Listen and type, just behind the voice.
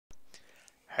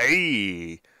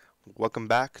Hey, welcome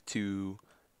back to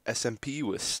SMP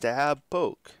with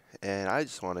Stabpoke, and I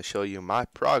just want to show you my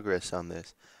progress on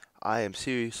this. I am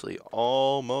seriously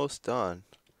almost done.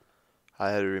 I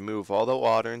had to remove all the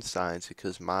water and signs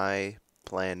because my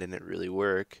plan didn't really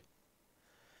work,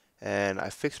 and I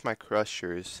fixed my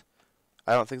crushers.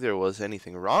 I don't think there was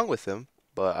anything wrong with them,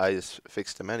 but I just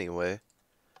fixed them anyway.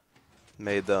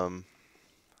 Made them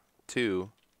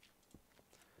two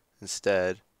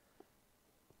instead.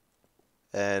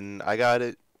 And I got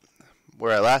it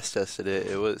where I last tested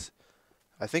it.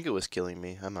 I think it was killing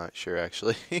me. I'm not sure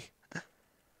actually.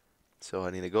 So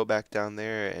I need to go back down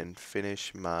there and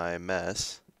finish my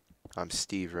mess. I'm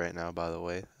Steve right now, by the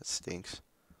way. That stinks.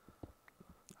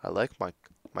 I like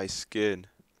my skin.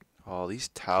 Oh, these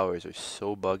towers are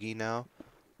so buggy now.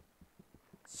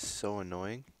 It's so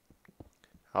annoying.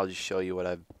 I'll just show you what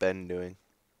I've been doing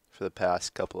for the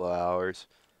past couple of hours.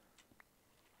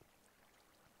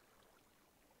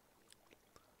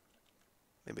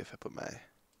 Maybe if I put my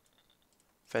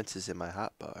fences in my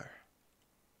hotbar.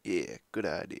 Yeah, good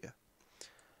idea.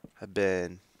 I've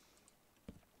been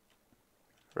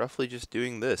roughly just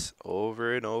doing this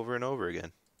over and over and over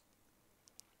again.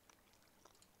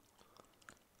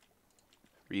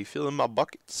 Refilling my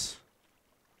buckets.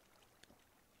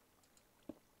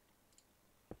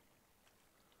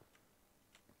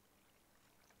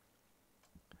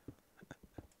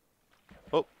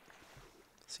 Oh,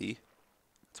 see?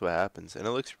 That's what happens. And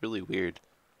it looks really weird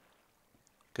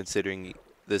considering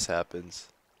this happens.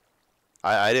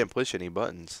 I didn't push any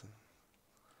buttons.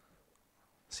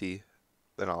 See?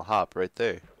 Then I'll hop right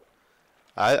there.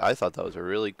 I thought that was a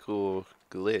really cool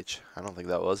glitch. I don't think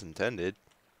that was intended.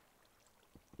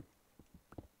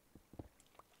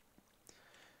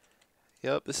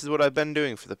 Yep, this is what I've been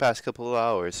doing for the past couple of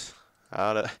hours.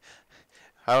 I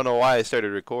don't know why I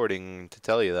started recording to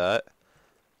tell you that.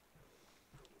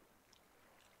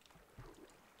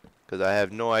 Because I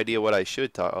have no idea what I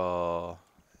should talk. Oh,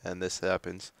 and this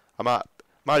happens. I'm not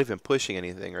even pushing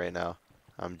anything right now.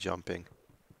 I'm jumping.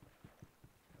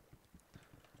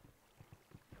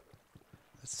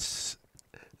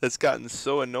 That's gotten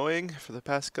so annoying for the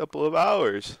past couple of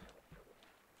hours.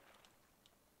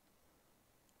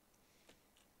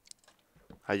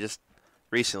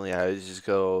 Recently I just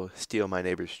go steal my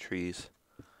neighbor's trees.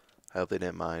 I hope they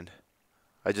didn't mind.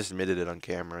 I just admitted it on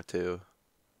camera too.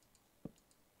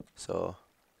 So,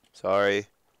 sorry,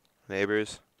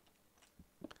 neighbors.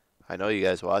 I know you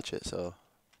guys watch it, so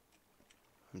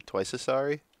I'm twice as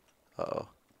sorry. Uh-oh.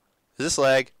 Is this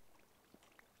lag?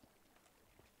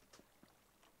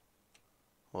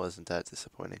 Wasn't that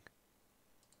disappointing?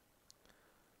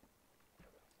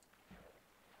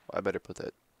 Well, I better put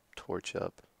that torch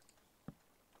up.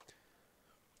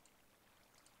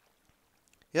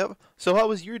 Yep. So how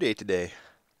was your day today?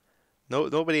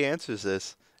 Nobody answers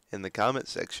this in the comment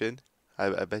section.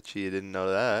 I bet you didn't know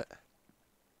that.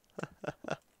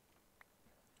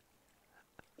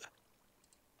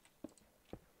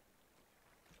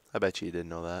 I bet you didn't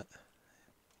know that.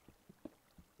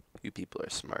 You people are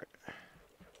smart.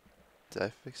 Did I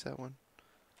fix that one?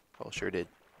 Oh, sure did.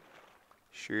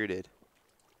 Sure did.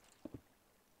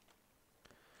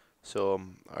 So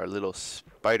our little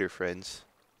spider friends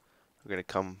are gonna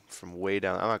come from way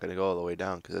down. I'm not gonna go all the way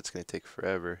down because that's gonna take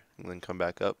forever, and then come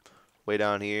back up way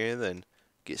down here, then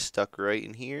get stuck right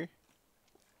in here,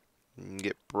 and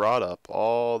get brought up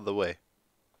all the way.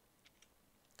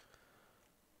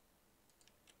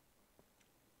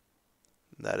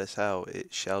 That is how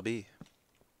it shall be.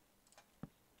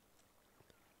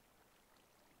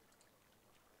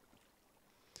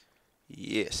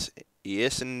 Yes,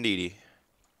 yes indeedy.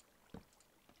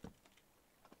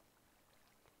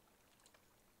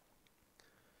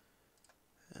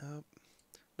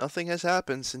 Nothing has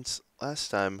happened since last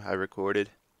time I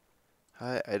recorded.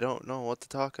 I don't know what to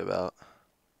talk about.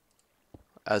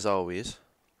 As always.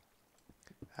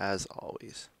 As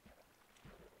always.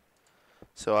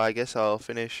 So I guess I'll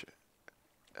finish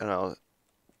and I'll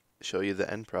show you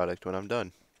the end product when I'm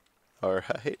done.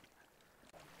 Alright.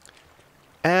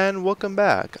 And welcome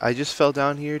back. I just fell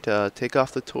down here to take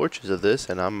off the torches of this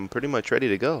and I'm pretty much ready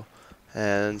to go.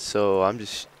 And so I'm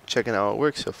just checking out how it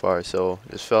works so far. So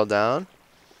just fell down.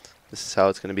 This is how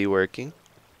it's going to be working.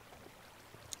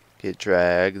 Get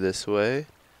dragged this way.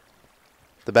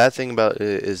 The bad thing about it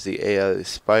is the AI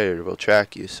spider will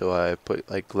track you, so I put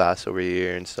like glass over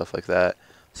here and stuff like that.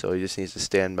 So he just needs to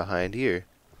stand behind here.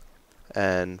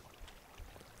 And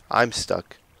I'm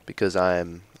stuck because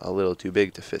I'm a little too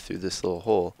big to fit through this little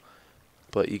hole.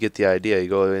 But you get the idea. You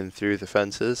go in through the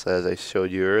fences, as I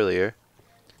showed you earlier.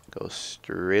 Go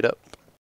straight up.